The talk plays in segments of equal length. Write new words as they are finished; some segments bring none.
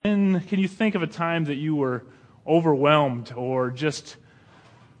can you think of a time that you were overwhelmed or just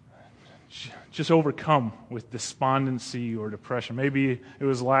overcome with despondency or depression? Maybe it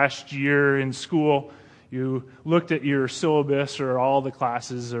was last year in school. You looked at your syllabus or all the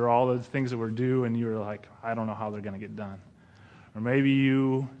classes or all the things that were due, and you were like, I don't know how they're going to get done. Or maybe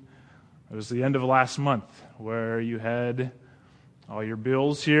it was the end of last month where you had all your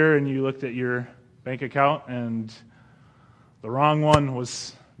bills here and you looked at your bank account and the wrong one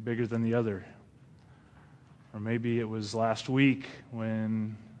was bigger than the other. Or maybe it was last week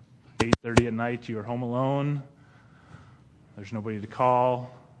when 8:30 at night you were home alone. There's nobody to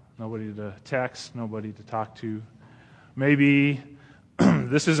call, nobody to text, nobody to talk to. Maybe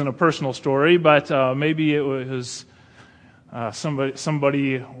this isn't a personal story, but maybe it was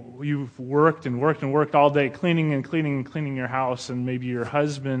somebody you've worked all day cleaning your house, and maybe your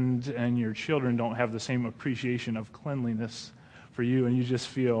husband and your children don't have the same appreciation of cleanliness for you, and you just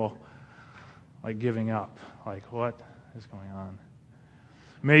feel like giving up. Like, what is going on?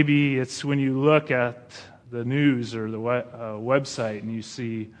 Maybe it's when you look at the news or the website and you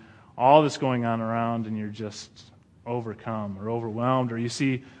see all this going on around and you're just overcome or overwhelmed, or you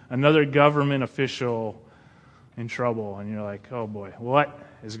see another government official in trouble and you're like, oh boy, what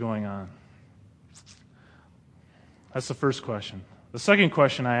is going on? That's the first question. The second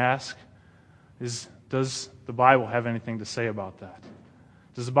question I ask is, does the Bible have anything to say about that?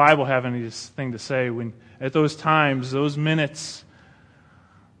 Does the Bible have anything to say when at those times, those minutes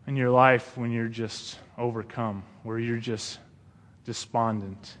in your life when you're just overcome, where you're just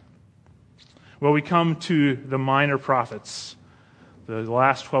despondent? Well, we come to the minor prophets, the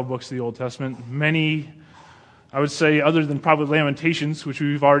last 12 books of the Old Testament. Many, I would say, other than probably Lamentations, which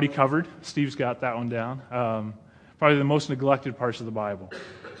we've already covered. Steve's got that one down. Probably the most neglected parts of the Bible.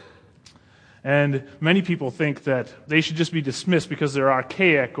 And many people think that they should just be dismissed because they're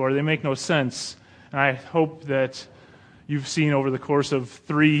archaic or they make no sense. And I hope that you've seen over the course of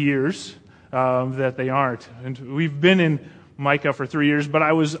 3 years that they aren't. And we've been in Micah for 3 years, but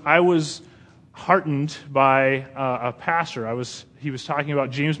I was heartened by a pastor. He was talking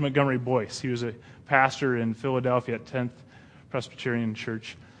about James Montgomery Boyce. He was a pastor in Philadelphia at 10th Presbyterian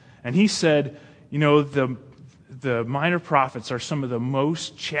Church. And he said, the minor prophets are some of the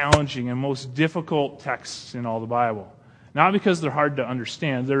most challenging and most difficult texts in all the Bible. Not because they're hard to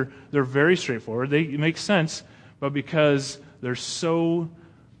understand. They're very straightforward. They make sense, but because they're so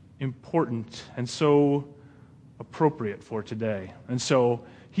important and so appropriate for today. And so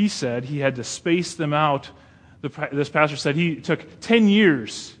he said he had to space them out. This pastor said he took 10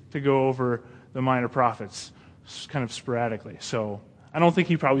 years to go over the minor prophets, kind of sporadically. So I don't think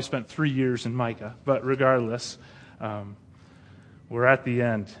he probably spent 3 years in Micah, but regardless, we're at the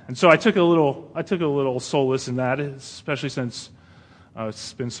end. And so I took a little solace in that, especially since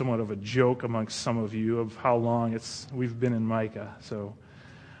it's been somewhat of a joke amongst some of you of how long we've been in Micah. So,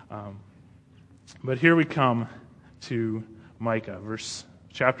 but here we come to Micah,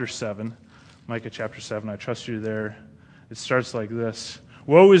 chapter 7. Micah chapter 7. I trust you there. It starts like this: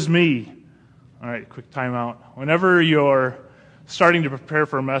 "Woe is me." All right, quick timeout. Whenever you're starting to prepare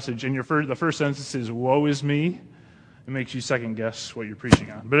for a message and the first sentence is "woe is me," it makes you second guess what you're preaching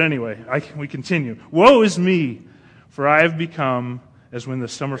on. But anyway, we continue. "Woe is me, for I have become as when the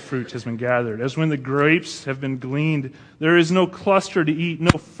summer fruit has been gathered, as when the grapes have been gleaned. There is no cluster to eat,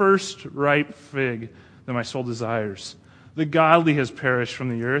 no first ripe fig that my soul desires. The godly has perished from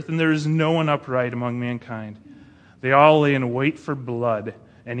the earth, and there is no one upright among mankind. They all lay in wait for blood,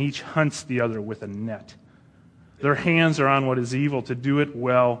 and each hunts the other with a net. Their hands are on what is evil to do it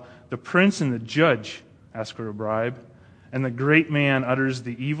well. The prince and the judge ask for a bribe, and the great man utters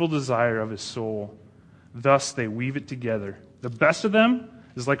the evil desire of his soul. Thus they weave it together. The best of them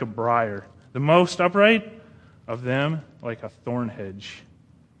is like a briar, the most upright of them like a thorn hedge.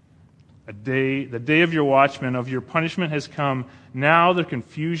 The day of your watchmen, of your punishment has come. Now their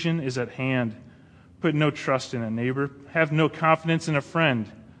confusion is at hand. Put no trust in a neighbor. Have no confidence in a friend.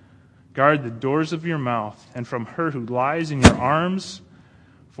 Guard the doors of your mouth, and from her who lies in your arms.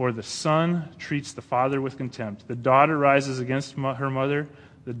 For the son treats the father with contempt. The daughter rises against her mother,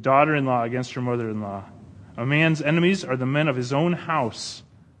 the daughter-in-law against her mother-in-law. A man's enemies are the men of his own house.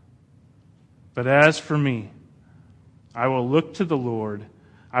 But as for me, I will look to the Lord.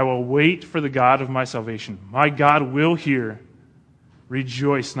 I will wait for the God of my salvation. My God will hear.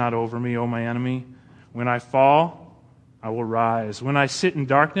 Rejoice not over me, O my enemy. When I fall, I will rise. When I sit in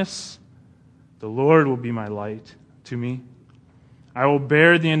darkness, the Lord will be my light to me. I will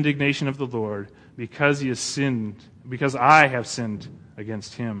bear the indignation of the Lord because I have sinned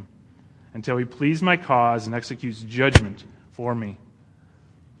against him, until he pleads my cause and executes judgment for me.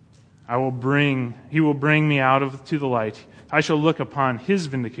 He will bring me out to the light. I shall look upon his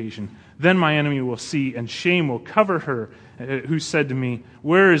vindication. Then my enemy will see, and shame will cover her who said to me,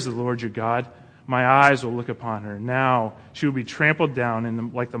 where is the Lord your God? My eyes will look upon her. Now she will be trampled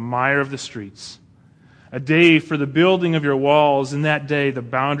down like the mire of the streets. A day for the building of your walls. In that day the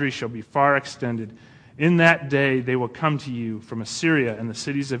boundary shall be far extended. In that day they will come to you from Assyria and the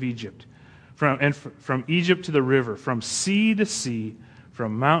cities of Egypt, from Egypt to the river, from sea to sea,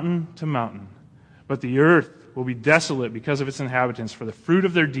 from mountain to mountain. But the earth will be desolate because of its inhabitants, for the fruit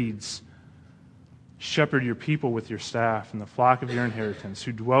of their deeds. Shepherd your people with your staff and the flock of your inheritance,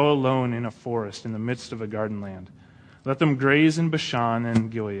 who dwell alone in a forest in the midst of a garden land. Let them graze in Bashan and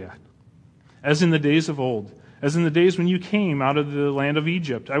Gilead. As in the days of old, as in the days when you came out of the land of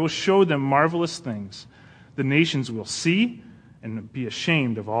Egypt, I will show them marvelous things. The nations will see and be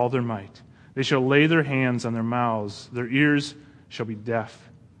ashamed of all their might. They shall lay their hands on their mouths. Their ears shall be deaf.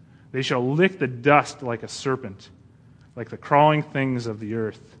 They shall lick the dust like a serpent, like the crawling things of the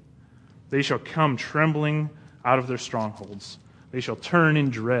earth. They shall come trembling out of their strongholds. They shall turn in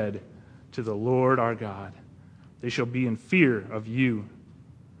dread to the Lord our God. They shall be in fear of you.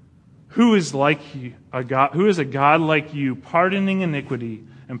 Who is a God like you, pardoning iniquity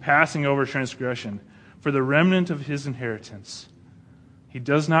and passing over transgression for the remnant of his inheritance? He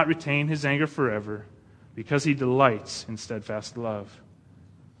does not retain his anger forever, because he delights in steadfast love.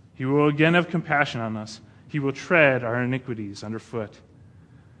 He will again have compassion on us. He will tread our iniquities underfoot.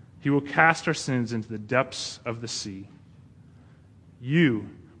 He will cast our sins into the depths of the sea. You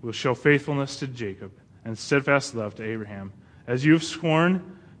will show faithfulness to Jacob and steadfast love to Abraham, as you have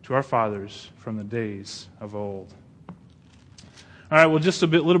sworn to our fathers from the days of old. All right, well, just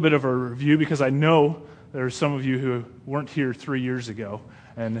little bit of a review, because I know there are some of you who weren't here 3 years ago.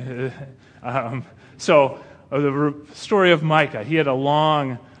 And so the story of Micah, he had a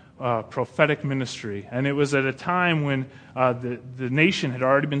long prophetic ministry, and it was at a time when the nation had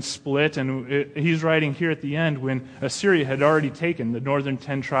already been split, and he's writing here at the end when Assyria had already taken the northern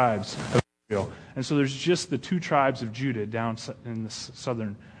 10 tribes of Israel. And so there's just the 2 tribes of Judah down in the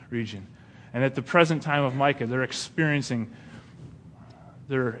southern region. And at the present time of Micah,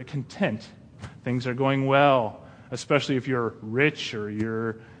 they're content. Things are going well, especially if you're rich or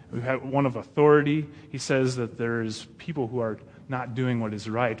you have one of authority. He says that there's people who are not doing what is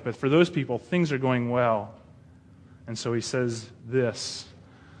right. But for those people, things are going well. And so he says this.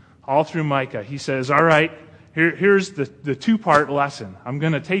 All through Micah, he says, all right, here's the 2-part lesson. I'm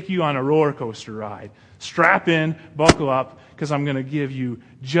going to take you on a roller coaster ride. Strap in, buckle up, because I'm going to give you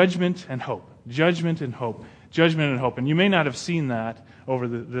judgment and hope. Judgment and hope. Judgment and hope. And you may not have seen that over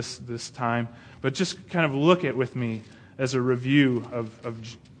this time, but just kind of look at with me as a review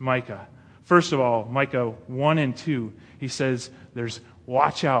of Micah. First of all, Micah 1 and 2, he says,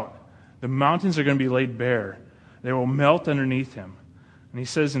 watch out. The mountains are going to be laid bare. They will melt underneath him. And he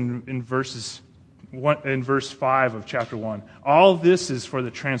says in verse 5 of chapter 1, all this is for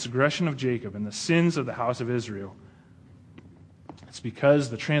the transgression of Jacob and the sins of the house of Israel. It's because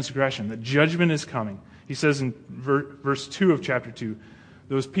the transgression, the judgment is coming. He says in verse 2 of chapter 2,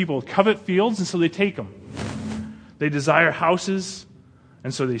 those people covet fields, and so they take them. They desire houses,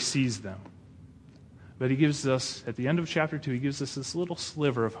 and so they seize them. But he gives us, at the end of chapter 2, he gives us this little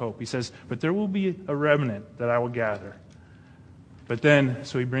sliver of hope. He says, but there will be a remnant that I will gather. But then,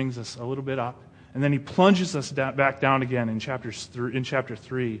 so he brings us a little bit up, and then he plunges us back down again in chapter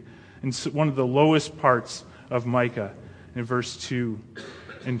 3, in one of the lowest parts of Micah, in verse 2.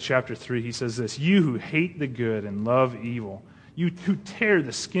 In chapter 3, he says this, you who hate the good and love evil, you who tear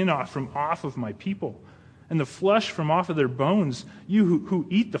the skin off of my people, and the flesh from off of their bones, you who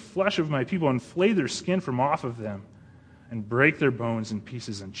eat the flesh of my people and flay their skin from off of them, and break their bones in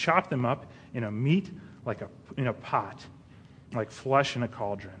pieces and chop them up in a meat in a pot, like flesh in a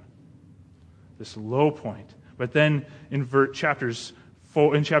cauldron. This low point. But then in chapter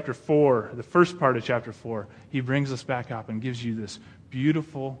 4, the first part of chapter 4, he brings us back up and gives you this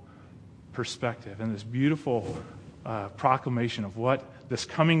beautiful perspective and this beautiful proclamation of what this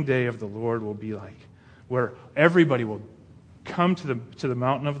coming day of the Lord will be like, where everybody will come to the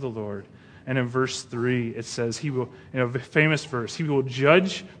mountain of the Lord. And in verse 3, it says, he will, in a famous verse, he will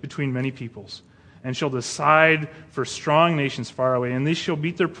judge between many peoples and shall decide for strong nations far away. And they shall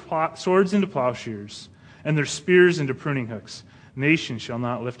beat their swords into plowshares and their spears into pruning hooks. Nation shall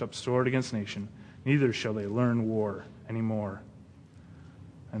not lift up sword against nation, neither shall they learn war anymore.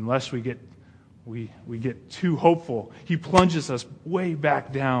 Unless we get too hopeful, he plunges us way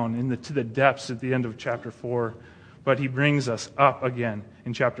back down to the depths at the end of chapter 4. But he brings us up again.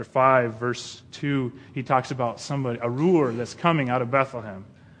 In chapter 5, verse 2, he talks about a ruler that's coming out of Bethlehem.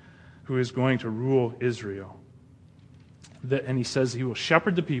 who is going to rule Israel. And he says he will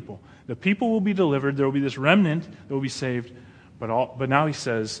shepherd the people. The people will be delivered. There will be this remnant that will be saved. But now he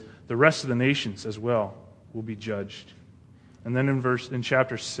says the rest of the nations as well will be judged. And then in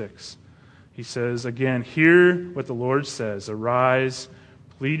chapter 6, he says, again, hear what the Lord says. Arise,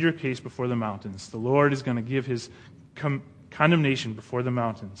 plead your case before the mountains. The Lord is going to give his condemnation before the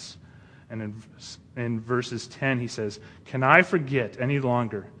mountains. And in verses 10, he says, can I forget any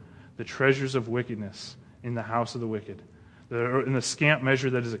longer the treasures of wickedness in the house of the wicked, in the scant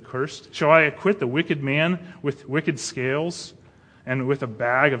measure that is accursed? Shall I acquit the wicked man with wicked scales and with a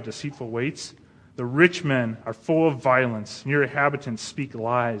bag of deceitful weights? The rich men are full of violence, and your inhabitants speak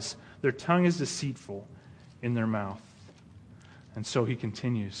lies. Their tongue is deceitful in their mouth. And so he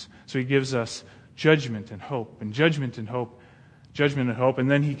continues. So he gives us judgment and hope, and judgment and hope, judgment and hope.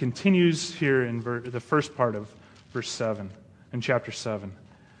 And then he continues here in the first part of verse 7, in chapter 7.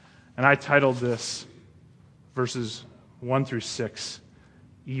 And I titled this, verses 1 through 6,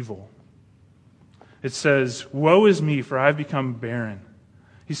 Evil. It says, woe is me, for I have become barren.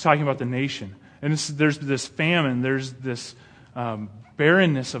 He's talking about the nation. And there's this famine, there's this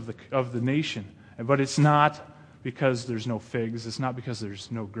barrenness of the nation. But it's not because there's no figs. It's not because there's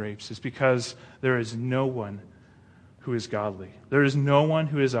no grapes. It's because there is no one who is godly. There is no one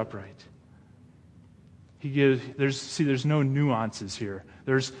who is upright. There's no nuances here.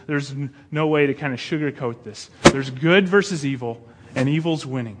 There's no way to kind of sugarcoat this. There's good versus evil, and evil's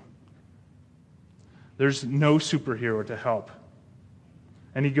winning. There's no superhero to help.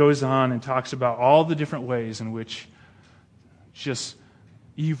 And he goes on and talks about all the different ways in which just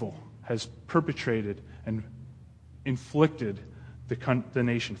evil has perpetrated and inflicted the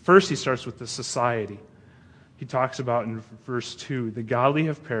nation. First, he starts with the society. He talks about in verse 2, the godly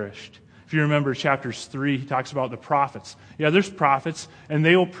have perished. If you remember chapters 3, he talks about the prophets. Yeah, there's prophets, and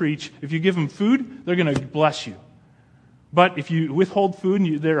they will preach. If you give them food, they're going to bless you. But if you withhold food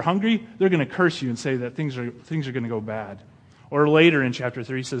and they're hungry, they're going to curse you and say that things are going to go bad. Or later in chapter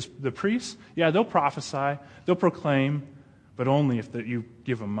 3, he says, the priests, yeah, they'll prophesy, they'll proclaim, but only if you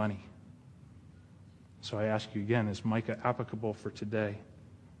give them money. So I ask you again, is Micah applicable for today?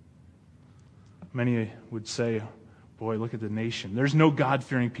 Many would say, boy, look at the nation. There's no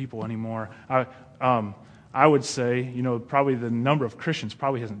God-fearing people anymore. I would say, probably the number of Christians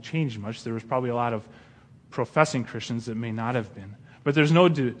probably hasn't changed much. There was probably a lot of professing Christians that may not have been. But there's no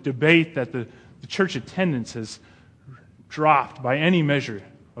debate that the church attendance has dropped by any measure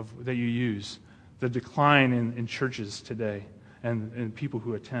that you use. The decline in churches today and people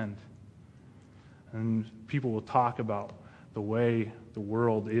who attend. And people will talk about the way the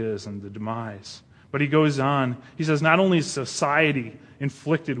world is and the demise. But he goes on. He says not only is society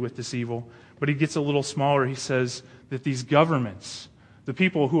inflicted with this evil, but he gets a little smaller. He says that these governments, the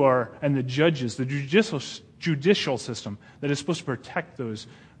people who are, and the judges, the judicial system that is supposed to protect those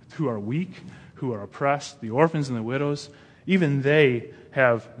who are weak, who are oppressed, the orphans and the widows, even they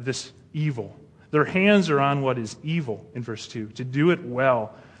have this evil. Their hands are on what is evil, in verse 2, to do it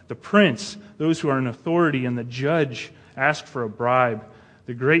well. The prince, those who are in authority, and the judge ask for a bribe.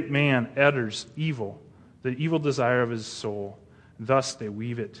 The great man utters evil, the evil desire of his soul. Thus they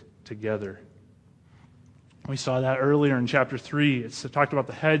weave it together. We saw that earlier in chapter 3. It talked about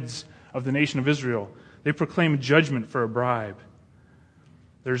the heads of the nation of Israel. They proclaimed judgment for a bribe.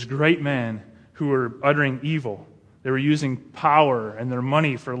 There's great men who were uttering evil. They were using power and their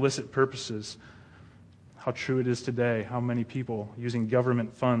money for illicit purposes. How true it is today. How many people using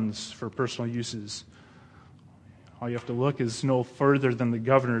government funds for personal uses. All you have to look is no further than the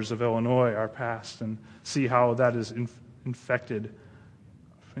governors of Illinois, our past, and see how that is infected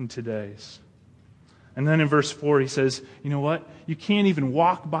in today's. And then in verse 4, he says, you know what? You can't even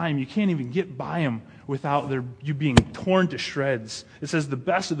walk by him. You can't even get by him without you being torn to shreds. It says the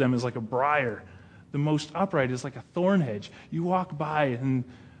best of them is like a briar. The most upright is like a thorn hedge. You walk by and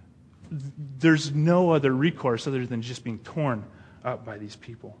there's no other recourse other than just being torn up by these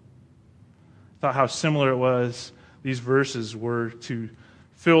people. I thought how similar it was, these verses were to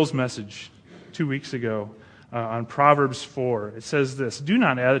Phil's message 2 weeks ago on Proverbs 4. It says this, do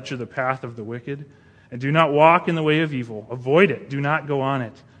not add to the path of the wicked, and do not walk in the way of evil. Avoid it. Do not go on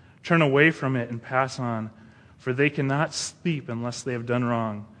it. Turn away from it and pass on, for they cannot sleep unless they have done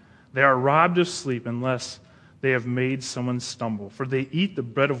wrong. They are robbed of sleep unless they have made someone stumble. For they eat the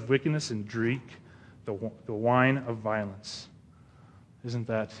bread of wickedness and drink the wine of violence. Isn't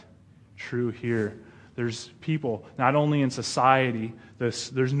that true here? There's people, not only in society,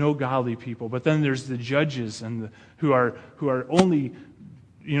 there's no godly people, but then there's the judges and who are only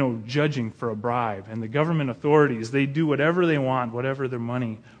judging for a bribe. And the government authorities, they do whatever they want, whatever their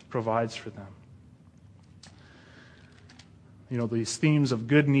money provides for them. These themes of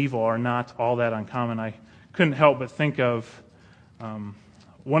good and evil are not all that uncommon. I couldn't help but think of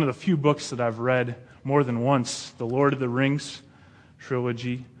one of the few books that I've read more than once, the Lord of the Rings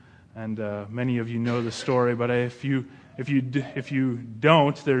trilogy. And many of you know the story, but if you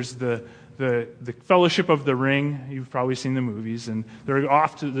don't, there's the Fellowship of the Ring. You've probably seen the movies, and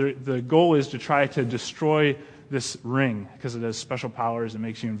the goal is to try to destroy this ring because it has special powers. It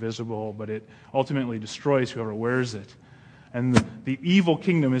makes you invisible, but it ultimately destroys whoever wears it. And the evil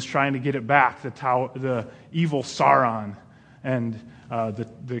kingdom is trying to get it back. The evil Sauron and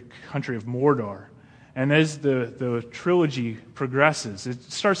the country of Mordor. And as the trilogy progresses,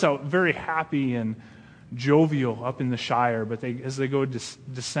 it starts out very happy and jovial up in the Shire, but as they go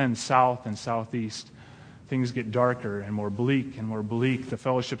descend south and southeast, things get darker and more bleak and more bleak. The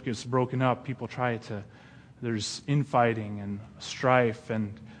fellowship gets broken up. People there's infighting and strife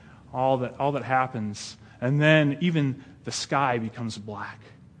and all that happens. And then even the sky becomes black.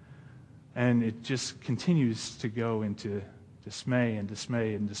 And it just continues to go into dismay and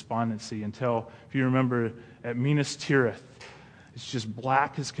despondency until, if you remember, at Minas Tirith, it's just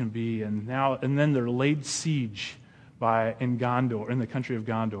black as can be. And then they're laid siege in Gondor, in the country of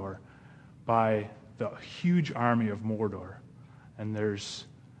Gondor, by the huge army of Mordor. And there's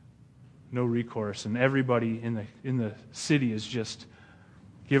no recourse, and everybody in the city is just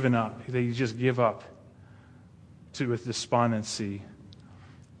given up. They just give up with despondency.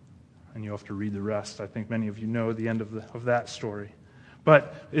 And you have to read the rest. I think many of you know the end of that story.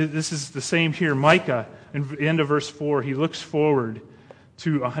 But this is the same here. Micah, in the end of verse 4, he looks forward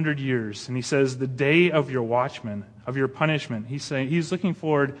to 100 years. And he says, the day of your watchman, of your punishment. He's looking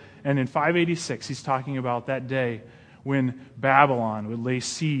forward, and in 586, he's talking about that day when Babylon would lay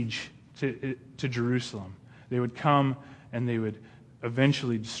siege to Jerusalem. They would come and they would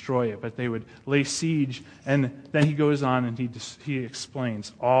eventually destroy it, but they would lay siege. And then he goes on and he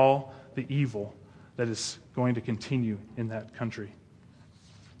explains all the evil that is going to continue in that country.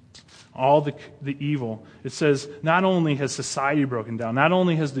 All the evil. It says not only has society broken down, not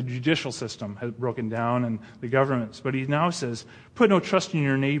only has the judicial system broken down and the governments, but he now says, put no trust in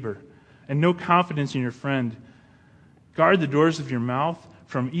your neighbor and no confidence in your friend. Guard the doors of your mouth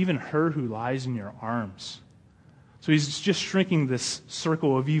from even her who lies in your arms. So he's just shrinking this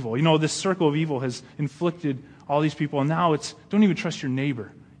circle of evil. This circle of evil has inflicted all these people, and now it's don't even trust your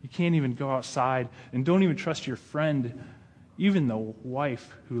neighbor. You can't even go outside, and don't even trust your friend, even the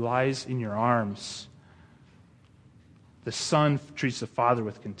wife who lies in your arms. The son treats the father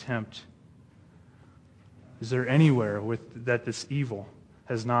with contempt. Is there anywhere that this evil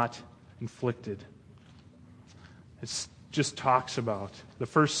has not inflicted? It just talks about, the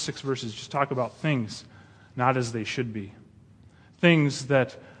first 6 verses just talk about things not as they should be. Things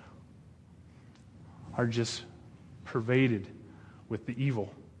that are just pervaded with the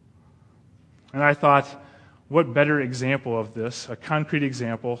evil. And I thought, what better example of this, a concrete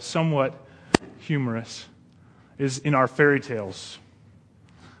example, somewhat humorous, is in our fairy tales.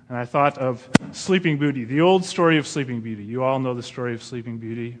 And I thought of Sleeping Beauty, the old story of Sleeping Beauty. You all know the story of Sleeping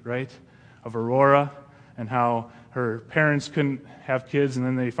Beauty, right? Of Aurora and how her parents couldn't have kids, and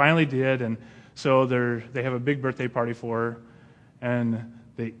then they finally did, and so they have a big birthday party for her, and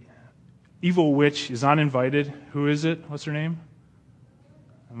the evil witch is uninvited. Who is it? What's her name?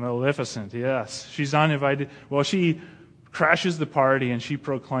 Maleficent, yes. She's uninvited. Well, she crashes the party and she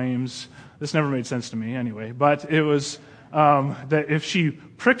proclaims, this never made sense to me anyway, but it was that if she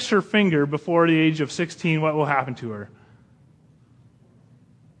pricks her finger before the age of 16, what will happen to her?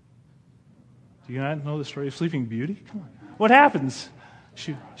 Do you not know the story of Sleeping Beauty? Come on. What happens?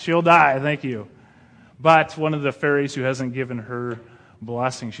 She'll die, thank you. But one of the fairies who hasn't given her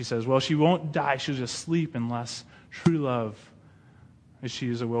blessing, she says, well, she won't die, she'll just sleep unless true love, as she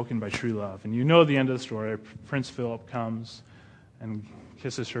is awoken by true love. And you know the end of the story. Prince Philip comes and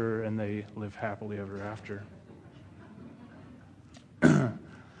kisses her, and they live happily ever after.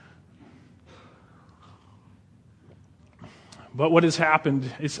 But what has happened,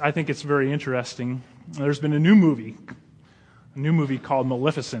 I think it's very interesting. There's been a new movie called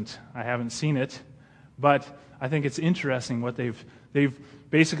Maleficent. I haven't seen it, but I think it's interesting what they've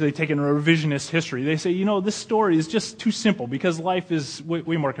basically taken a revisionist history. They say, this story is just too simple because life is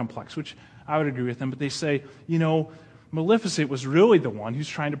way more complex, which I would agree with them. But they say, Maleficent was really the one who's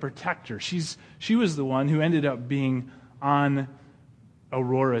trying to protect her. She was the one who ended up being on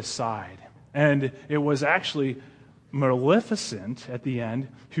Aurora's side. And it was actually Maleficent at the end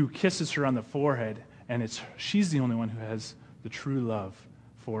who kisses her on the forehead, and she's the only one who has the true love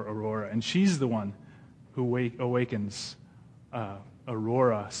for Aurora. And she's the one who awakens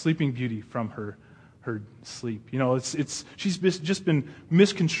Aurora, Sleeping Beauty, from her sleep. She's just been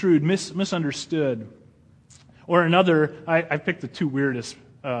misconstrued, misunderstood. Or another, I picked the two weirdest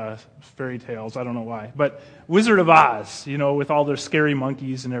fairy tales, I don't know why, but Wizard of Oz, with all their scary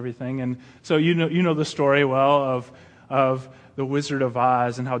monkeys and everything. And so you know the story well of the Wizard of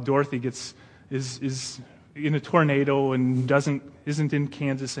Oz and how Dorothy is in a tornado and isn't in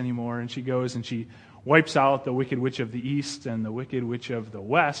Kansas anymore, and she goes and she wipes out the Wicked Witch of the East, and the Wicked Witch of the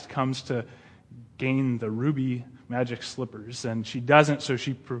West comes to gain the ruby magic slippers, and she doesn't, so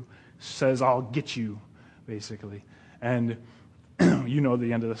she says, "I'll get you," basically. And you know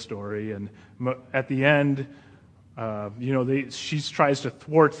the end of the story. And at the end, she tries to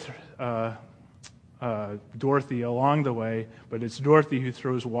thwart Dorothy along the way, but it's Dorothy who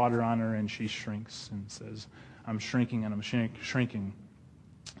throws water on her, and she shrinks and says, "I'm shrinking, and I'm shrinking."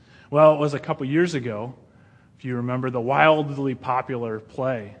 Well, it was a couple years ago, if you remember, the wildly popular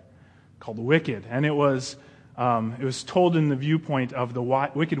play called Wicked, and it was told in the viewpoint of the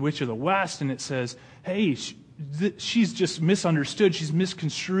Wicked Witch of the West, and it says, "Hey, she's just misunderstood. She's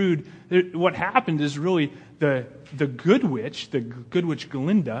misconstrued. What happened is really the good witch,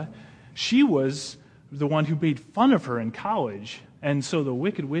 Glinda, she was the one who made fun of her in college. And so the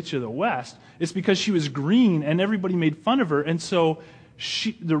Wicked Witch of the West, it's because she was green and everybody made fun of her. And so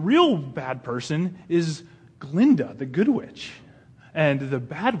the real bad person is Glinda, the good witch. And the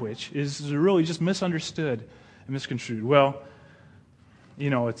bad witch is really just misunderstood and misconstrued." Well,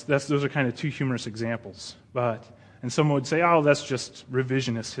 those are kind of two humorous examples. And someone would say, "Oh, that's just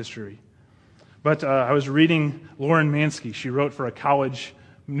revisionist history." But I was reading Lauren Mansky. She wrote for a college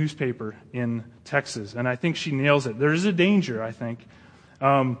newspaper in Texas, and I think she nails it. There is a danger, I think.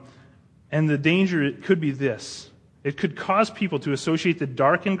 And the danger, it could be this. It could cause people to associate the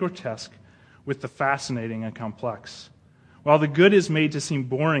dark and grotesque with the fascinating and complex, while the good is made to seem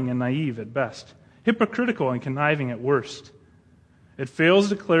boring and naive at best, hypocritical and conniving at worst. It fails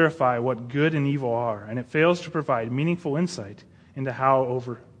to clarify what good and evil are, and it fails to provide meaningful insight into how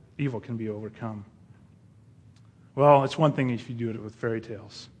evil can be overcome. Well, it's one thing if you do it with fairy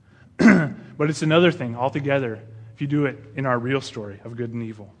tales, but it's another thing altogether if you do it in our real story of good and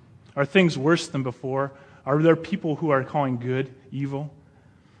evil. Are things worse than before? Are there people who are calling good evil?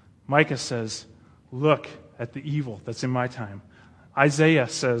 Micah says, "Look at the evil that's in my time." Isaiah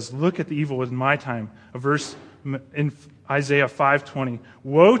says, "Look at the evil in my time." A verse in Isaiah 5:20,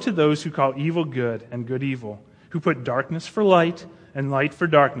 "Woe to those who call evil good and good evil, who put darkness for light and light for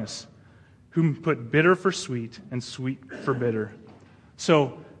darkness, who put bitter for sweet and sweet for bitter."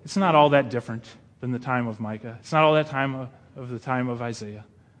 So it's not all that different than the time of Micah. It's not all that time of the time of Isaiah.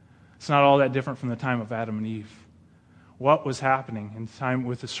 It's not all that different from the time of Adam and Eve. What was happening in the time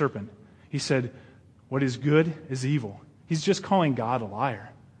with the serpent? He said, what is good is evil. He's just calling God a liar.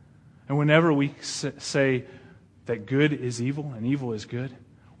 And whenever we say that good is evil and evil is good,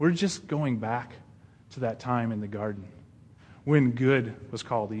 we're just going back to that time in the garden when good was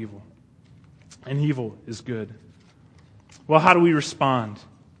called evil and evil is good. Well, how do we respond?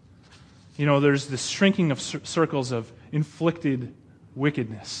 There's this shrinking of circles of inflicted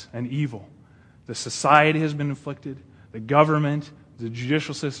wickedness and evil. The society has been inflicted. The government, the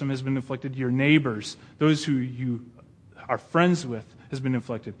judicial system has been inflicted. Your neighbors, those who you are friends with, has been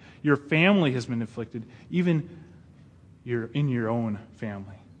inflicted. Your family has been inflicted. Even in your own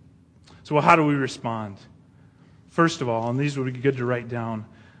family. So how do we respond? First of all, and these would be good to write down,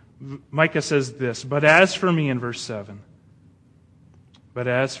 Micah says this, "But as for me," in verse 7, "But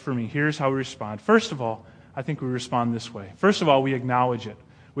as for me," here's how we respond. First of all, I think we respond this way. First of all, we acknowledge it.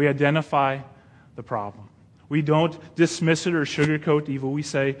 We identify the problem. We don't dismiss it or sugarcoat evil. We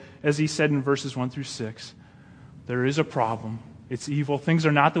say, as he said in verses 1 through 6, there is a problem. It's evil. Things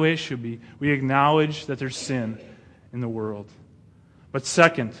are not the way it should be. We acknowledge that there's sin in the world. But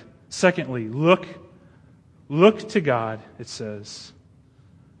secondly, look to God, it says.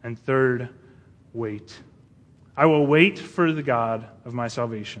 And third, wait. I will wait for the God of my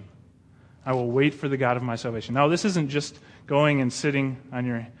salvation. I will wait for the God of my salvation. Now, this isn't just going and sitting on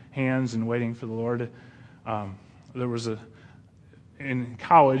your hands and waiting for the Lord. In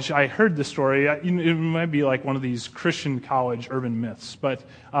college, I heard the story. It might be like one of these Christian college urban myths, but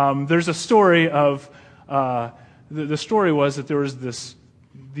there's a story of the story was that there was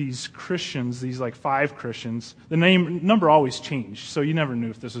these Christians, these like 5 Christians. The number always changed, so you never knew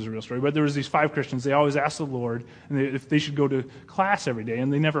if this was a real story. But there was these 5 Christians. They always asked the Lord if they should go to class every day,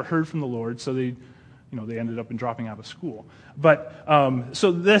 and they never heard from the Lord. So they they ended up dropping out of school. But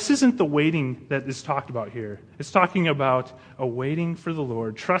so this isn't the waiting that is talked about here. It's talking about a waiting for the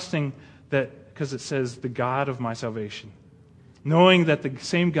Lord, trusting that, because it says, the God of my salvation. Knowing that the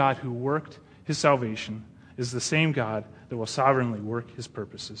same God who worked his salvation is the same God that will sovereignly work his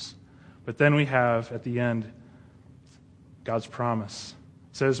purposes. But then we have, at the end, God's promise.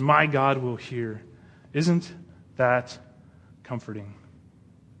 It says, my God will hear. Isn't that comforting?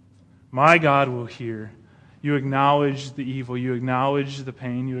 My God will hear. You acknowledge the evil. You acknowledge the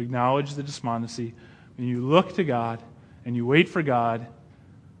pain. You acknowledge the despondency. When you look to God and you wait for God,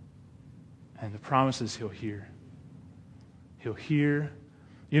 and the promise is he'll hear. He'll hear.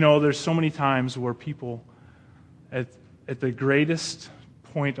 There's so many times where people at the greatest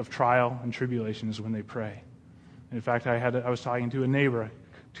point of trial and tribulation is when they pray. In fact, I was talking to a neighbor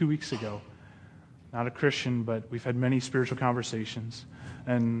 2 weeks ago, not a Christian, but we've had many spiritual conversations,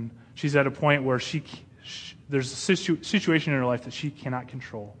 and she's at a point where there's a situation in her life that she cannot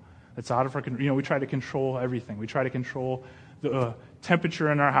control. That's out of her control. We try to control everything. We try to control the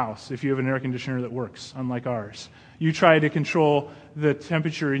temperature in our house if you have an air conditioner that works, unlike ours. You try to control the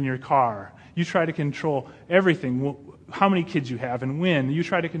temperature in your car. You try to control everything, how many kids you have and when. You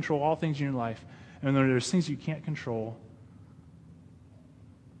try to control all things in your life. And when there's things you can't control,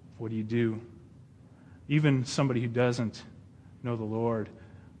 what do? Even somebody who doesn't know the Lord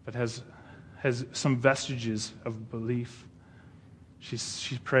but has some vestiges of belief,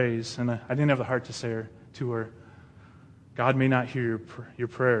 she prays. And I didn't have the heart to say to her, God may not hear your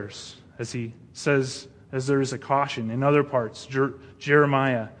prayers. As he says, as there is a caution in other parts,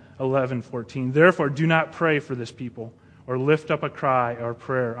 Jeremiah 11:14. Therefore, do not pray for this people or lift up a cry or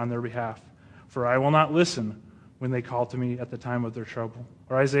prayer on their behalf, for I will not listen when they call to me at the time of their trouble.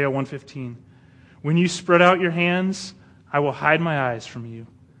 Or Isaiah 1:15. When you spread out your hands, I will hide my eyes from you.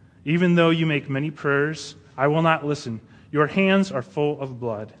 Even though you make many prayers, I will not listen. Your hands are full of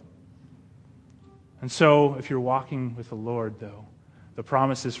blood. And so, if you're walking with the Lord, though, the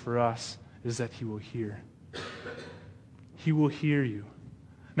promise is for us is that he will hear. He will hear you.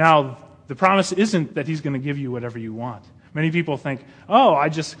 Now, the promise isn't that he's going to give you whatever you want. Many people think, I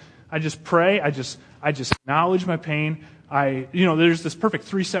just pray, I just acknowledge my pain. There's this perfect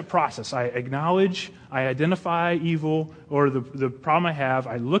 3-step process. I acknowledge, I identify evil or the problem I have.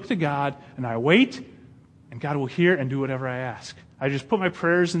 I look to God and I wait, and God will hear and do whatever I ask. I just put my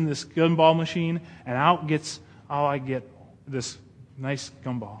prayers in this gumball machine, and I get this nice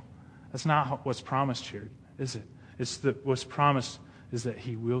gumball. That's not what's promised here, is it? What's promised is that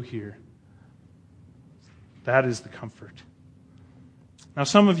he will hear. That is the comfort. Now,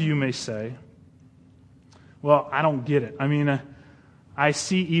 some of you may say, well, I don't get it. I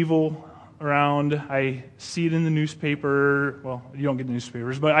see evil around. I see it in the newspaper. Well, you don't get the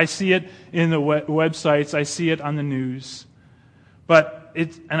newspapers, but I see it in the websites. I see it on the news.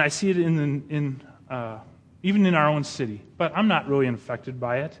 And I see it even in our own city. But I'm not really affected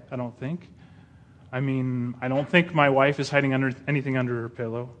by it, I don't think. I don't think my wife is hiding anything under her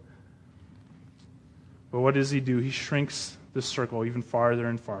pillow. But what does he do? He shrinks the circle even farther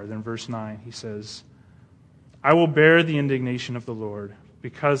and farther. In verse 9, he says, I will bear the indignation of the Lord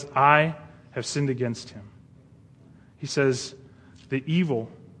because I have sinned against him. He says the evil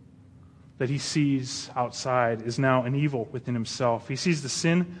that he sees outside is now an evil within himself. He sees the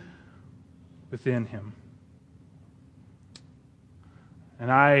sin within him.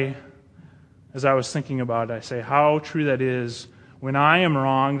 And as I was thinking about it, I say how true that is when I am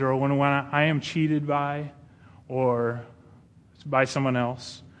wronged or when I am cheated by or by someone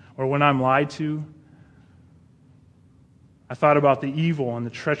else or when I'm lied to. I thought about the evil and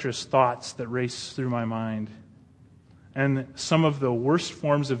the treacherous thoughts that race through my mind. And some of the worst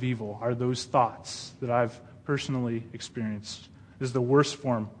forms of evil are those thoughts that I've personally experienced. This is the worst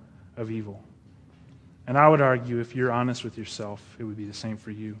form of evil. And I would argue, if you're honest with yourself, it would be the same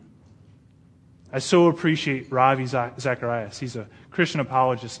for you. I so appreciate Ravi Zacharias. He's a Christian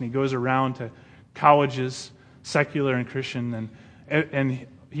apologist, and he goes around to colleges, secular and Christian, and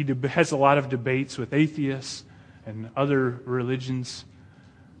he has a lot of debates with atheists and other religions.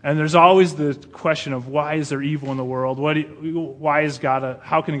 And there's always the question of why is there evil in the world?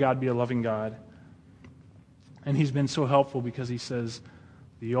 How can God be a loving God? And he's been so helpful because he says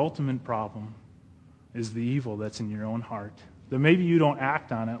the ultimate problem is the evil that's in your own heart. That maybe you don't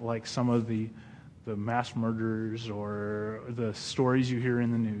act on it like some of the mass murderers or the stories you hear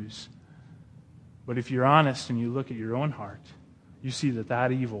in the news. But if you're honest and you look at your own heart, you see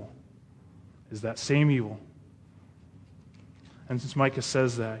that evil is that same evil. And since Micah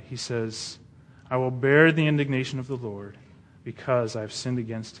says that, he says, I will bear the indignation of the Lord because I've sinned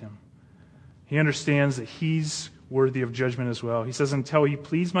against him. He understands that he's worthy of judgment as well. He says, until he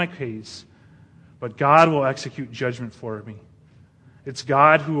pleads my case, but God will execute judgment for me. It's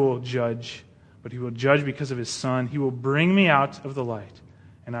God who will judge, but he will judge because of his Son. He will bring me out of the light,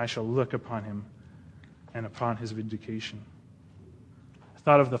 and I shall look upon him and upon his vindication. I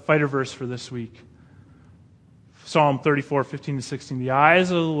thought of the fighter verse for this week. Psalm 34, 15-16. The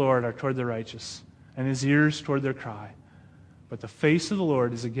eyes of the Lord are toward the righteous, and his ears toward their cry. But the face of the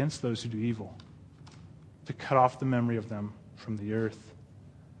Lord is against those who do evil, to cut off the memory of them from the earth.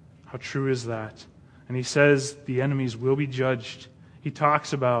 How true is that? And he says the enemies will be judged. He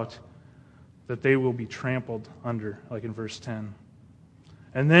talks about that they will be trampled under, like in verse 10.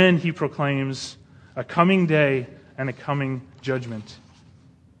 And then he proclaims a coming day and a coming judgment.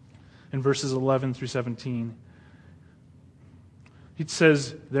 In verses 11 through 17, he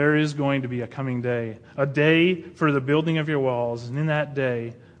says there is going to be a coming day, a day for the building of your walls, and in that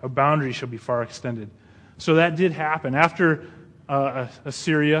day a boundary shall be far extended. So that did happen. After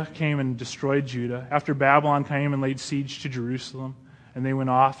Assyria came and destroyed Judah, after Babylon came and laid siege to Jerusalem, and they went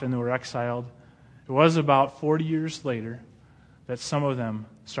off and they were exiled, it was about 40 years later that some of them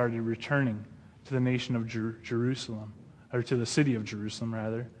started returning to the nation of Jerusalem, or to the city of Jerusalem,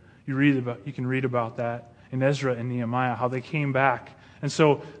 rather. You can read about that in Ezra and Nehemiah, how they came back. And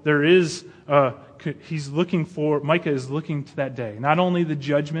so there is, Micah is looking to that day. Not only the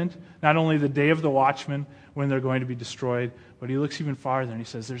judgment, not only the day of the watchman when they're going to be destroyed, but he looks even farther and he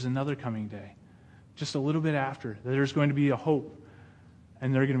says there's another coming day. Just a little bit after, that there's going to be a hope.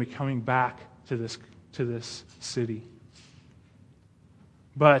 And they're going to be coming back to this city.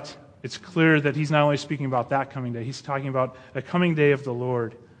 But it's clear that he's not only speaking about that coming day, he's talking about a coming day of the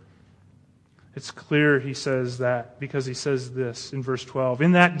Lord. It's clear he says that because he says this in verse 12.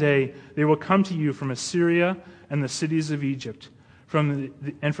 In that day they will come to you from Assyria and the cities of Egypt, from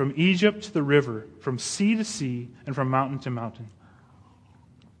Egypt to the river, from sea to sea, and from mountain to mountain.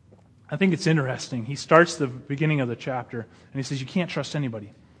 I think it's interesting. He starts the beginning of the chapter and he says you can't trust anybody.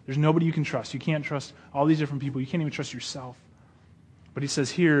 There's nobody you can trust. You can't trust all these different people. You can't even trust yourself. But he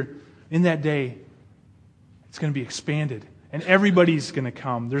says here, in that day, it's going to be expanded. And everybody's going to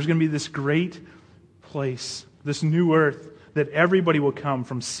come. There's going to be this great place, this new earth, that everybody will come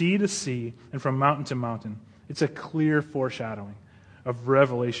from sea to sea and from mountain to mountain. It's a clear foreshadowing of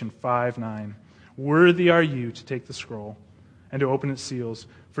Revelation 5:9. Worthy are you to take the scroll and to open its seals,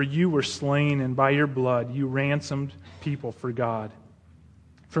 for you were slain, and by your blood you ransomed people for God,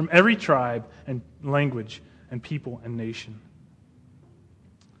 from every tribe and language and people and nation.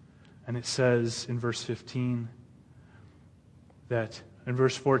 And it says in verse 15 that, in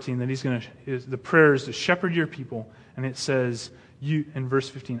verse 14, that he's going to, the prayer is to shepherd your people. And it says, in verse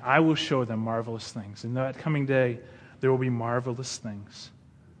 15, I will show them marvelous things. In that coming day, there will be marvelous things.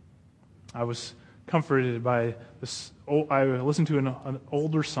 I was comforted by this. I listened to an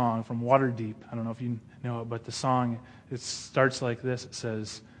older song from Waterdeep. I don't know if you know it, but the song, it starts like this. It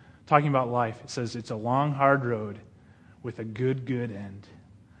says, talking about life, it says, it's a long, hard road with a good, good end.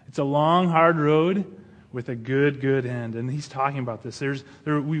 It's a long, hard road with a good, good end. And he's talking about this.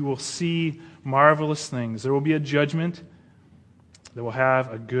 We will see marvelous things. There will be a judgment that will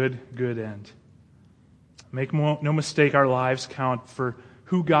have a good, good end. Make no mistake, our lives count for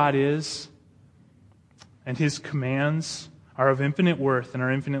who God is, and his commands are of infinite worth and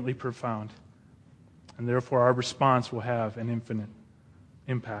are infinitely profound. And therefore our response will have an infinite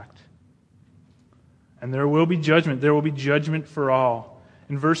impact. And there will be judgment. There will be judgment for all.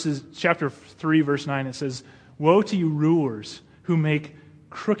 In chapter 3, verse 9, it says, woe to you rulers who make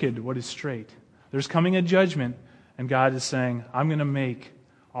crooked what is straight. There's coming a judgment, and God is saying, I'm going to make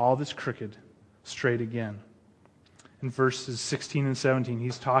all that's crooked straight again. In verses 16 and 17,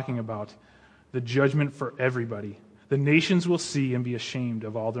 he's talking about the judgment for everybody. The nations will see and be ashamed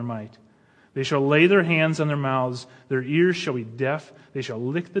of all their might. They shall lay their hands on their mouths. Their ears shall be deaf. They shall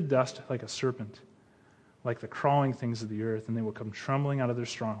lick the dust like a serpent, like the crawling things of the earth, and they will come trembling out of their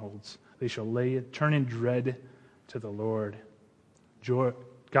strongholds. They shall turn in dread to the Lord.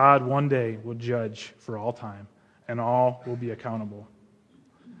 God one day will judge for all time, and all will be accountable.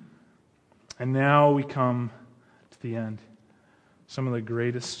 And now we come to the end. Some of the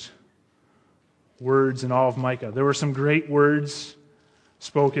greatest words in all of Micah. There were some great words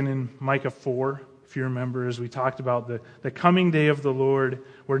spoken in Micah 4, if you remember, as we talked about the coming day of the Lord,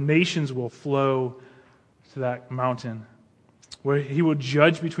 where nations will flow to that mountain, where he will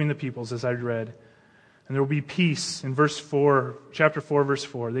judge between the peoples, as I read. And there will be peace. In chapter 4, verse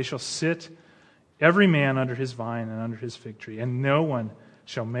 4, they shall sit every man under his vine and under his fig tree, and no one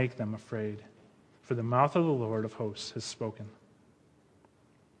shall make them afraid. For the mouth of the Lord of hosts has spoken.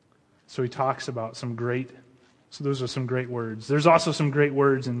 So he talks about so those are some great words. There's also some great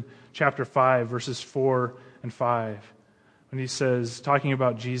words in chapter 5, verses 4 and 5. When he says, talking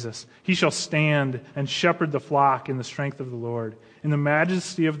about Jesus, he shall stand and shepherd the flock in the strength of the Lord, in the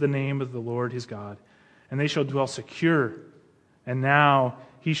majesty of the name of the Lord his God. And they shall dwell secure. And now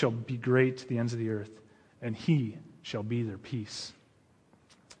he shall be great to the ends of the earth, and he shall be their peace.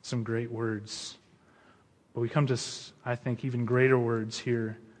 Some great words. But we come to, I think, even greater words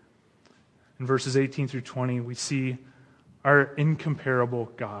here. In verses 18 through 20, we see our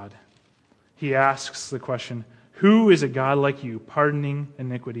incomparable God. He asks the question, who is a God like you, pardoning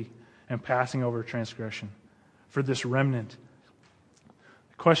iniquity and passing over transgression for this remnant?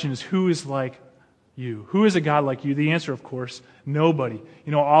 The question is, who is like you? Who is a God like you? The answer, of course, nobody.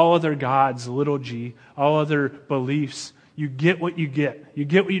 All other gods, little g, all other beliefs, you get what you get. You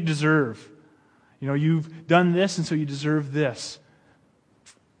get what you deserve. You've done this, and so you deserve this.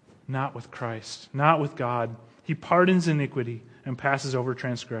 Not with Christ, not with God. He pardons iniquity and passes over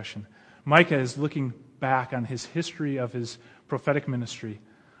transgression. Micah is looking back on his history of his prophetic ministry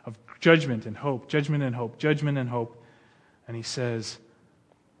of judgment and hope, judgment and hope, judgment and hope. And he says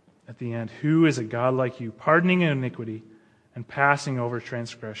at the end, who is a God like you, pardoning iniquity and passing over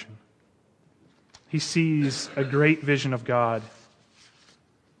transgression? He sees a great vision of God.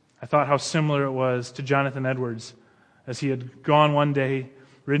 I thought how similar it was to Jonathan Edwards as he had gone one day,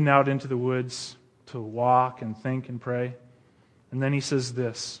 ridden out into the woods to walk and think and pray. And then he says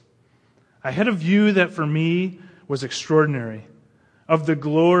this, I had a view that for me was extraordinary, of the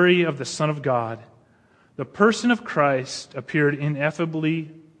glory of the Son of God. The person of Christ appeared ineffably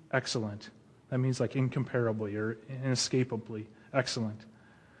excellent. That means like incomparably or inescapably excellent.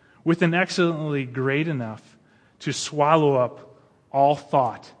 With an excellently great enough to swallow up all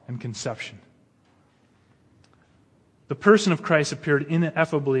thought and conception. The person of Christ appeared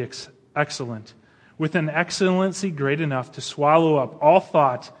ineffably excellent, with an excellency great enough to swallow up all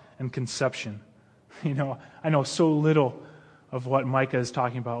thought and conception. I know so little of what Micah is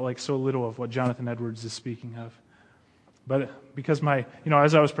talking about, like so little of what Jonathan Edwards is speaking of. But because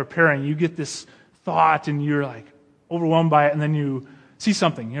as I was preparing, you get this thought and you're like overwhelmed by it, and then you see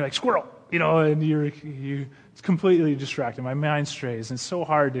something, you're like squirrel, and it's completely distracted. My mind strays, and it's so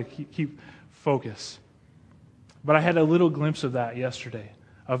hard to keep focus. But I had a little glimpse of that yesterday,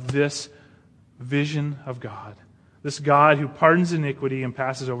 of this vision of God. This God who pardons iniquity and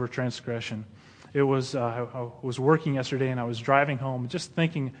passes over transgression. I was working yesterday and I was driving home just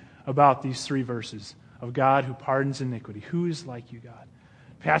thinking about these 3 verses of God who pardons iniquity. Who is like you, God?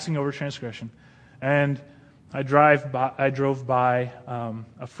 Passing over transgression. And I drove by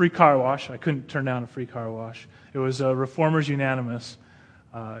a free car wash. I couldn't turn down a free car wash. It was a Reformers Unanimous.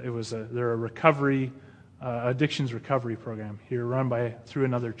 They're a recovery, addictions recovery program here, run through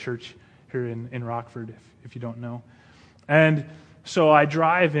another church here in Rockford, if you don't know. And so I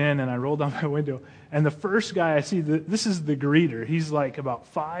drive in and I roll down my window, and the first guy I see, this is the greeter. He's like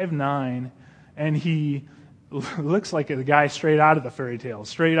about 5'9", and he looks like a guy straight out of the fairy tales,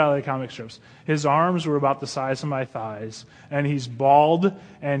 straight out of the comic strips. His arms were about the size of my thighs, and he's bald,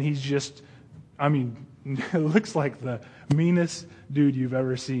 and he's just, it looks like the meanest dude you've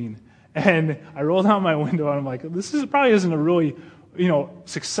ever seen. And I roll down my window, and I'm like, probably isn't a really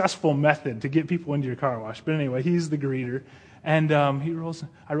successful method to get people into your car wash. But anyway, he's the greeter. And I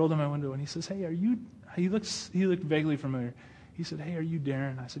rolled down my window, and he says, hey, are you, he looked vaguely familiar. He said, hey, are you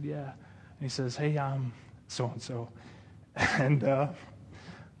Darren? I said, yeah. And he says, hey, I'm so-and-so. And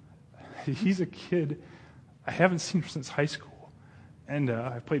he's a kid I haven't seen since high school. And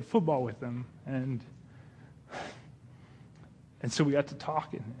I played football with him. And so we got to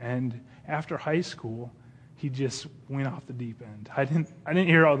talking. And after high school, he just went off the deep end. I didn't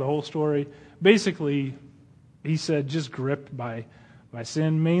hear all the whole story. Basically, he said just gripped by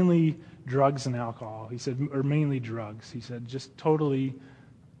sin, mainly drugs and alcohol. He said, or mainly drugs. He said just totally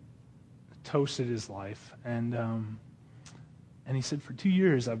toasted his life. And he said, for 2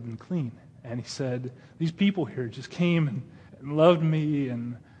 years I've been clean. And he said, these people here just came and loved me.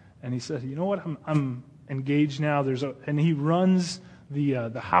 And he said, you know what? I'm engaged now. And he runs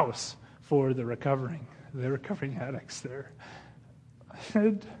the house for the recovering addicts there.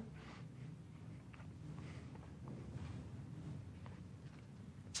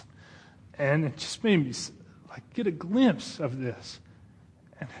 And it just made me get a glimpse of this.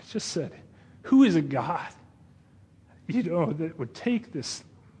 And I just said, who is a God, that would take this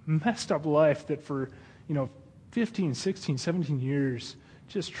messed up life that for, 15, 16, 17 years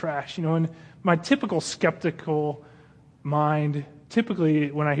just trash, and my typical skeptical mind, typically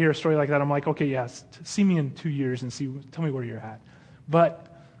when I hear a story like that, I'm like, okay, yes, see me in 2 years and tell me where you're at. But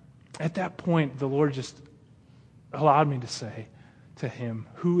At that point, the Lord just allowed me to say to him,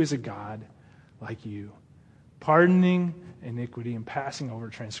 who is a God like you, pardoning iniquity and passing over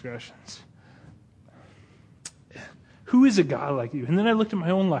transgressions? Who is a God like you? And then I looked at my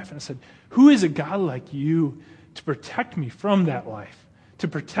own life and I said, who is a God like you to protect me from that life, to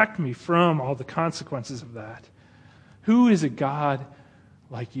protect me from all the consequences of that? Who is a God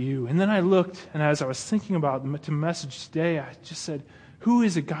like you? And then I looked, and as I was thinking about the message today, I just said, who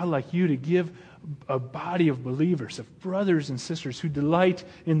is a God like you to give a body of believers, of brothers and sisters who delight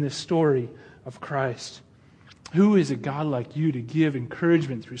in this story of Christ? Who is a God like you to give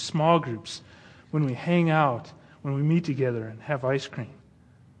encouragement through small groups when we hang out, when we meet together and have ice cream?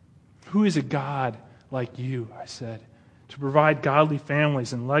 Who is a God like you, I said, to provide godly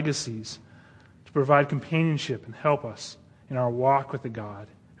families and legacies, to provide companionship and help us in our walk with the God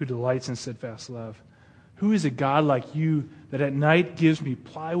who delights in steadfast love? Who is a God like you that at night gives me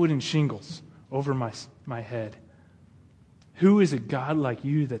plywood and shingles over my head? Who is a God like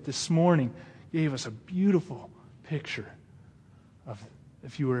you that this morning gave us a beautiful picture of,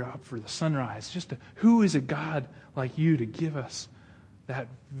 if you were up for the sunrise, who is a God like you to give us that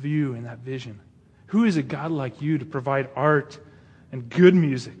view and that vision? Who is a God like you to provide art and good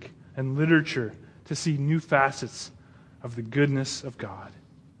music and literature to see new facets of the goodness of God?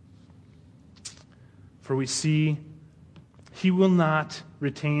 For we see he will not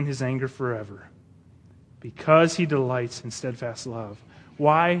retain his anger forever because he delights in steadfast love.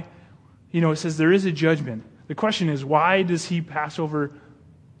 Why? It says there is a judgment. The question is, why does he pass over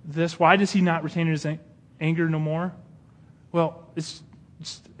this? Why does he not retain his anger no more? Well,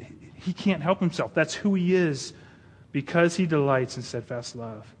 he can't help himself. That's who he is, because he delights in steadfast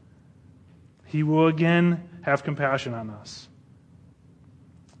love. He will again have compassion on us,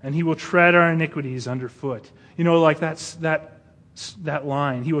 and he will tread our iniquities underfoot. Like that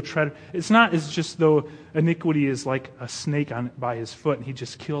line. He will tread. It's just though iniquity is like a snake by his foot, and he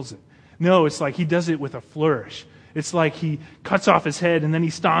just kills it. No, it's like he does it with a flourish. It's like he cuts off his head, and then he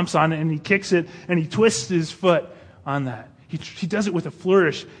stomps on it, and he kicks it, and he twists his foot on that. He does it with a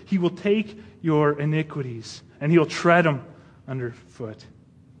flourish. He will take your iniquities, and he'll tread them underfoot.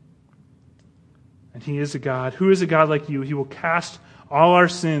 And he is a God. Who is a God like you? He will cast all our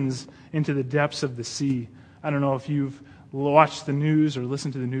sins into the depths of the sea. I don't know if you've watched the news or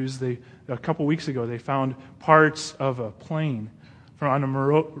listened to the news. A couple weeks ago, they found parts of a plane on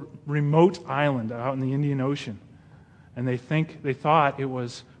a remote island out in the Indian Ocean. And they thought it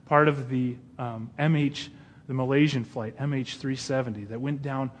was part of the the Malaysian flight, MH370, that went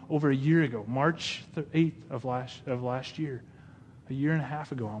down over a year ago, March 8th of last year, a year and a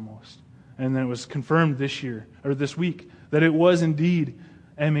half ago almost. And then it was confirmed this week, that it was indeed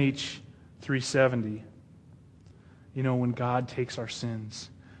MH370. When God takes our sins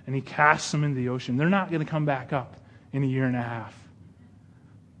and he casts them into the ocean, they're not going to come back up in a year and a half.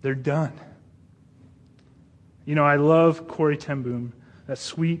 They're done. I love Corrie ten Boom. That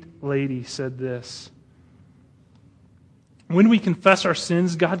sweet lady said this: when we confess our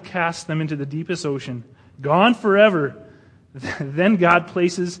sins, God casts them into the deepest ocean, gone forever. Then God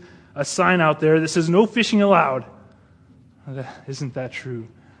places a sign out there that says, "No fishing allowed." Isn't that true?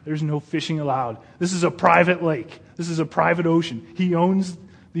 There's no fishing allowed. This is a private lake. This is a private ocean. He owns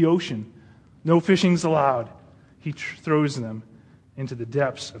the ocean. No fishing's allowed. He throws them into the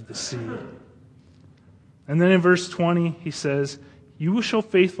depths of the sea. And then in verse 20, he says, "You will show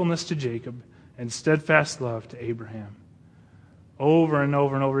faithfulness to Jacob and steadfast love to Abraham." Over and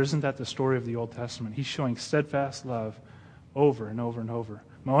over and over. Isn't that the story of the Old Testament? He's showing steadfast love over and over and over.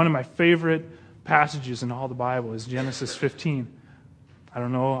 One of my favorite passages in all the Bible is Genesis 15. I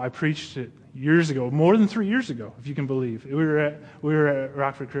don't know, I preached it years ago, more than 3 years ago, if you can believe. We were at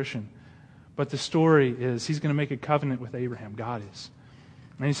Rockford Christian. But the story is, he's going to make a covenant with Abraham. God is.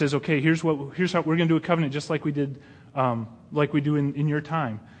 And he says, okay, here's how we're going to do a covenant just like we did, like we do in your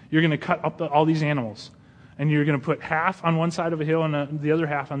time. You're going to cut up all these animals. And you're going to put half on one side of a hill and the other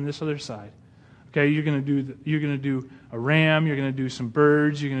half on this other side. Okay, you're going to do a ram, you're going to do some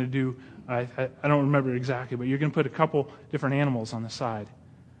birds, you're going to do, I don't remember exactly, but you're going to put a couple different animals on the side.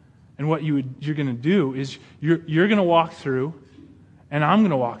 And what you're going to do is you're going to walk through, and I'm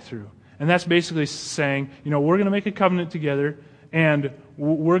going to walk through. And that's basically saying, we're going to make a covenant together, and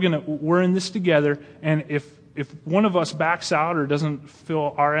we're in this together, and if one of us backs out or doesn't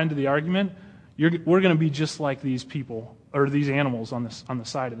fill our end of the argument, we're going to be just like these people or these animals on the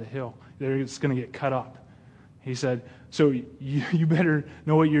side of the hill. It's going to get cut up. He said, so you better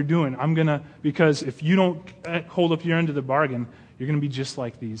know what you're doing. Because if you don't hold up your end of the bargain, you're going to be just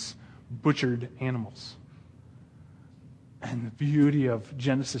like these butchered animals. And the beauty of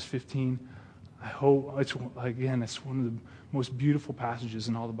Genesis 15, I hope, it's one of the most beautiful passages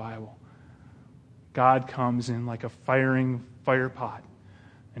in all the Bible. God comes in like a firing fire pot,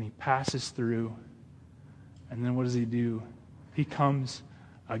 and he passes through. And then what does he do? He comes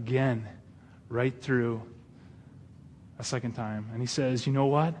again, right through a second time. And he says, you know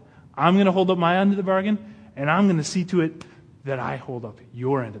what? I'm going to hold up my end of the bargain, and I'm going to see to it that I hold up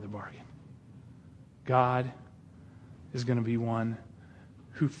your end of the bargain. God is going to be one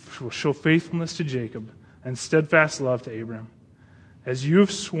who will show faithfulness to Jacob and steadfast love to Abraham, as you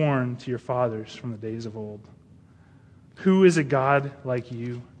have sworn to your fathers from the days of old. Who is a God like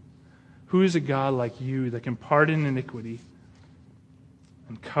you? Who is a God like you that can pardon iniquity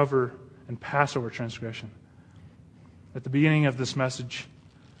and cover and pass over transgression? At the beginning of this message,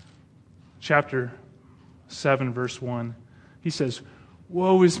 chapter 7, verse 1, he says,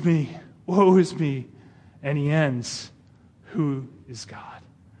 woe is me, woe is me. And he ends, who is God?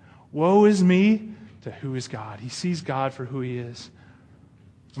 Woe is me to who is God. He sees God for who he is.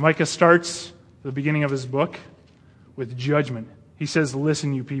 Micah starts the beginning of his book with judgment. He says,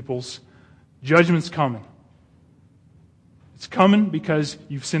 listen, you peoples, judgment's coming. It's coming because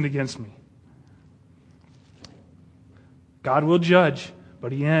you've sinned against me. God will judge,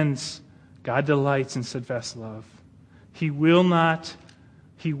 but he ends, God delights in steadfast love. He will not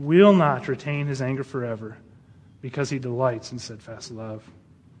retain his anger forever because he delights in steadfast love.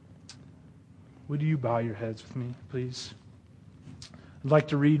 Would you bow your heads with me, please? I'd like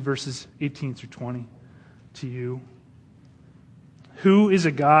to read verses 18 through 20 to you. Who is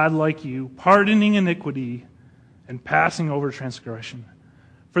a God like you, pardoning iniquity and passing over transgression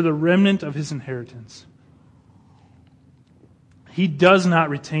for the remnant of his inheritance? He does not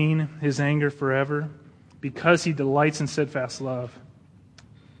retain his anger forever because he delights in steadfast love.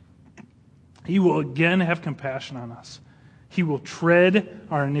 He will again have compassion on us. He will tread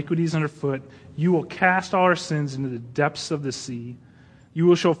our iniquities underfoot. You will cast all our sins into the depths of the sea. You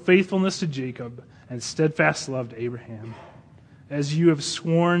will show faithfulness to Jacob and steadfast love to Abraham, as you have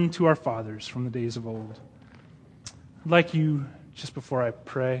sworn to our fathers from the days of old. I'd like you, just before I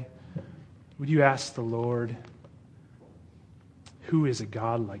pray, would you ask the Lord, who is a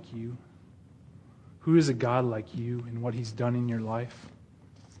God like you? Who is a God like you in what he's done in your life?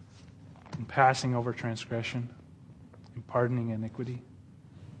 In passing over transgression, in pardoning iniquity?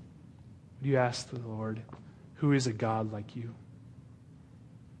 Would you ask the Lord, who is a God like you?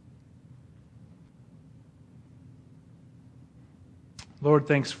 Lord,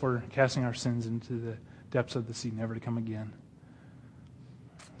 thanks for casting our sins into the depths of the sea, never to come again.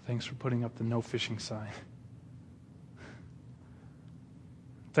 Thanks for putting up the no fishing sign.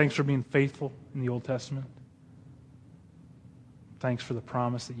 Thanks for being faithful in the Old Testament. Thanks for the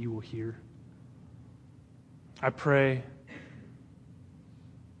promise that you will hear. I pray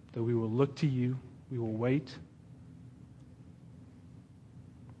that we will look to you. We will wait.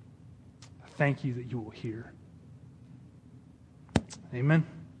 Thank you that you will hear. Amen.